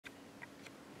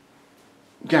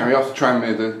Gary, after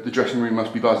Tranmere, the dressing room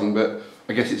must be buzzing, but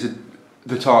I guess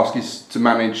the task is to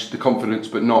manage the confidence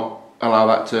but not allow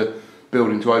that to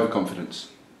build into overconfidence.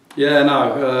 Yeah,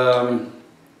 no.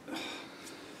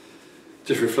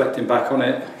 Just reflecting back on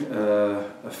it,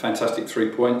 a fantastic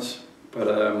 3 points, but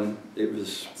it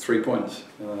was 3 points,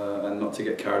 and not to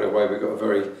get carried away. We've got a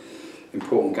very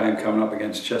important game coming up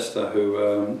against Chester, who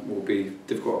will be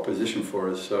difficult opposition for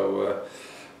us. So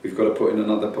we've got to put in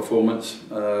another performance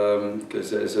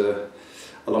because there's a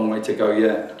long way to go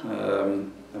yet,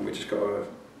 and we just got to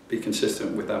be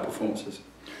consistent with our performances.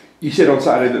 You said on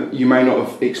Saturday that you may not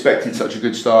have expected such a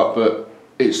good start, but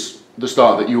it's the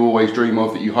start that you always dream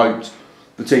of, that you hoped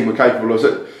the team were capable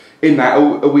of. In that,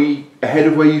 are we ahead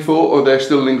of where you thought, or are there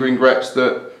still lingering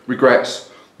regrets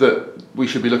that we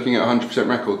should be looking at a 100%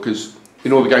 record? Because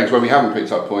in all the games where we haven't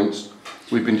picked up points,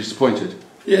 we've been disappointed.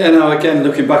 Yeah, no, again,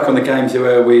 looking back on the games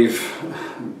where we've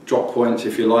dropped points,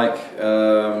 if you like,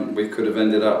 we could have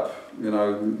ended up,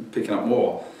 picking up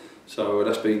more. So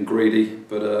that's being greedy,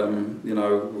 but,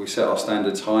 we set our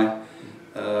standards high.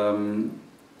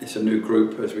 It's a new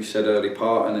group, as we said early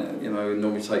part, and it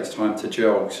normally takes time to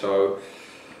gel. So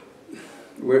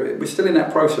we're still in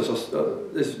that process.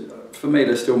 For me,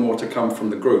 there's still more to come from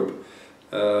the group,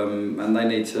 and they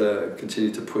need to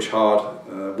continue to push hard,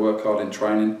 work hard in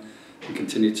training, and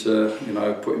continue to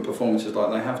put in performances like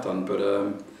they have done. But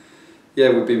yeah,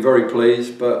 we've been very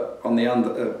pleased. But on the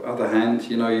other hand,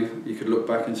 you could look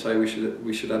back and say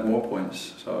we should have more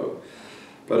points. So,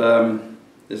 but.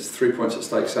 There's 3 points at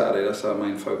stake Saturday. That's our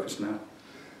main focus now.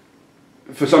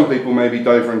 For some people, maybe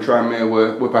Dover and Tranmere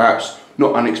were perhaps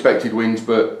not unexpected wins,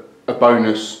 but a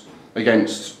bonus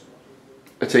against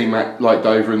a team like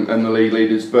Dover and the league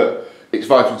leaders. But it's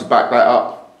vital to back that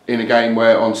up in a game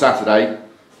where on Saturday,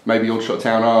 maybe Aldershot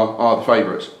Town are the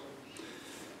favourites.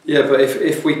 Yeah, but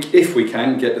if we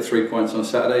can get the 3 points on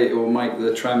Saturday, it will make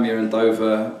the Tranmere and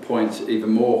Dover points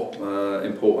even more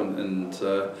important, and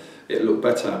it'll look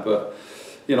better. But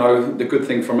the good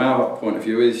thing from our point of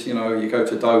view is, you go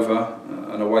to Dover,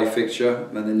 an away fixture,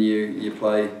 and then you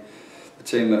play a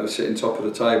team that was sitting top of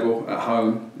the table at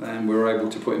home, and we were able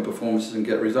to put in performances and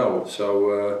get results.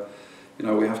 So,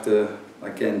 we have to,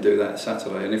 again, do that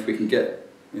Saturday. And if we can get,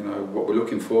 what we're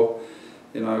looking for,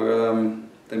 then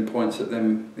points at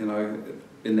them,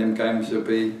 in them games will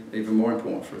be even more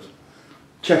important for us.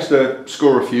 Chester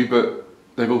score a few, but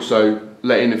they've also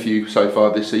let in a few so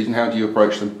far this season. How do you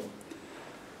approach them?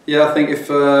 Yeah, I think if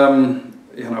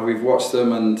we've watched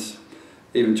them, and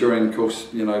even during, of course,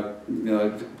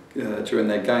 during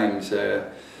their games,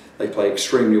 they play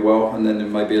extremely well, and then they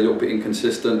may be a little bit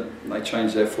inconsistent. They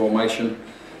change their formation,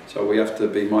 so we have to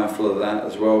be mindful of that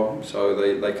as well, so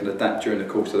they can adapt during the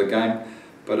course of the game.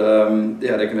 But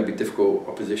yeah, they're going to be difficult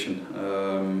opposition.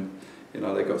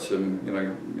 They've got some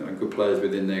good players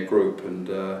within their group, and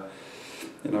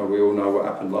we all know what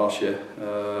happened last year.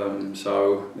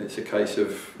 So it's a case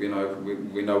of we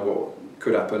know what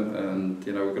could happen, and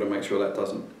we've got to make sure that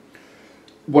doesn't.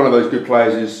 One of those good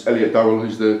players is Elliot Durrell,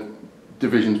 who's the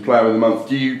division's player of the month.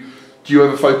 Do you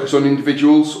ever focus on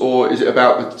individuals, or is it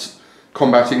about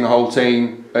combating the whole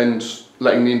team and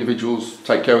letting the individuals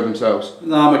take care of themselves?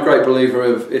 No, I'm a great believer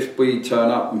of, if we turn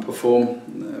up and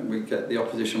perform, we get the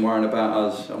opposition worrying about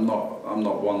us. I'm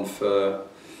not one for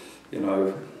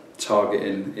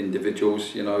targeting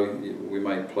individuals. We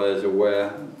make players aware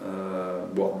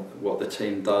what the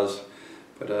team does,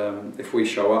 but if we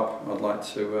show up, I'd like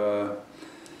to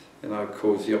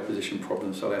cause the opposition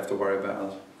problems, so they have to worry about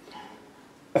us.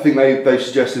 I think they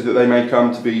suggested that they may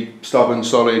come to be stubborn,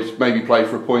 solid, maybe play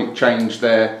for a point, change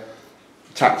their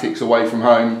tactics away from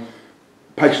home.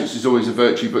 Patience is always a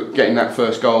virtue, but getting that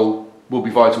first goal will be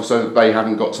vital so that they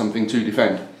haven't got something to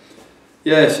defend.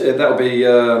 Yes, that'll be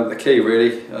the key,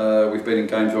 really. We've been in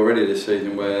games already this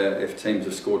season where if teams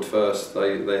have scored first,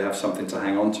 they have something to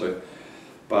hang on to.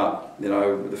 But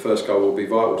the first goal will be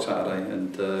vital Saturday,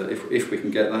 and if we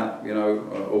can get that,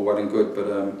 all well and good. But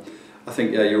I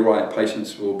think, yeah, you're right.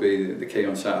 Patience will be the key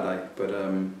on Saturday. But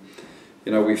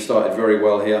we've started very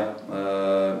well here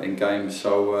in games,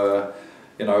 so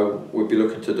we'll be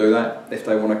looking to do that. If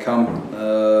they want to come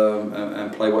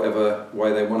and play whatever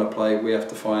way they want to play, we have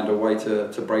to find a way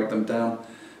to break them down.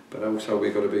 But also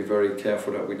we've got to be very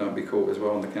careful that we don't be caught as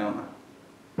well on the counter.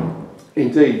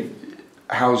 Indeed.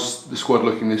 How's the squad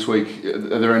looking this week?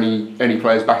 Are there any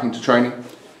players back into training?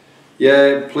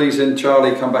 Yeah, pleasing.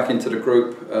 Charlie come back into the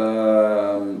group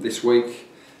this week,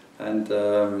 and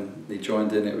he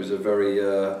joined in. It was a very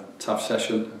tough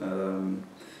session.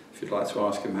 If you'd like to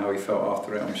ask him how he felt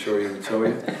after it, I'm sure he would tell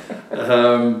you.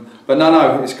 But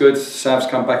no, it's good. Sav's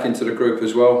come back into the group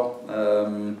as well.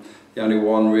 The only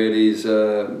one really is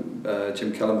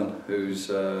Jim Kellerman, who's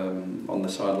on the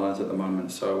sidelines at the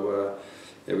moment. So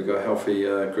yeah, we've got a healthy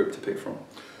group to pick from.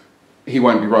 He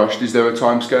won't be rushed. Is there a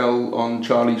timescale on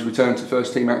Charlie's return to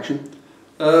first team action?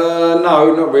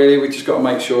 No, not really. We just got to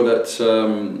make sure that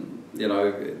you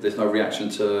know, there's no reaction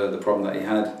to the problem that he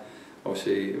had.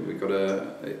 Obviously, we've got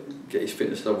to get his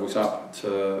fitness levels up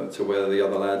to where the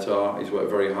other lads are. He's worked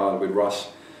very hard with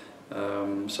Russ,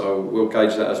 so we'll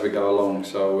gauge that as we go along.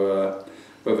 So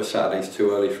whether Saturday's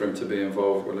too early for him to be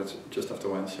involved, we'll just have to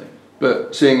wait and see.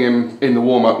 But seeing him in the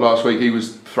warm-up last week, he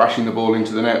was thrashing the ball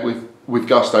into the net with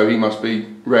gusto. He must be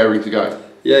raring to go.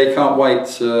 Yeah, he can't wait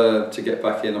to get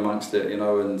back in amongst it, you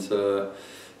know, and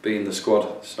be in the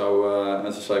squad. So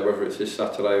as I say, whether it's this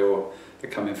Saturday or the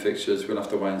coming fixtures, we'll have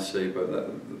to wait and see, but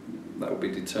that will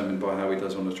be determined by how he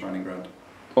does on the training ground.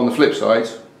 On the flip side,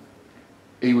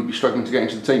 he would be struggling to get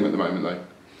into the team at the moment though.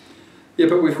 Yeah,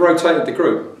 but we've rotated the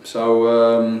group,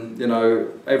 so you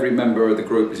know, every member of the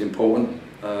group is important.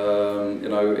 You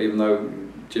know, even though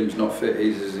Jim's not fit,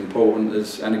 he's as important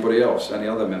as anybody else, any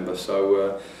other member.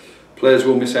 So players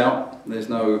will miss out. There's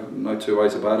no two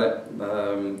ways about it.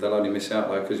 They'll only miss out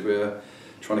though because we're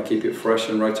trying to keep it fresh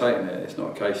and rotating it. It's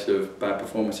not a case of bad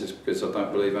performances, because I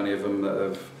don't believe any of them that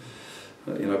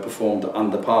have, you know, performed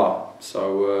under par.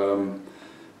 So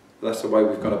that's the way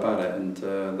we've gone about it, and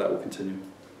that will continue.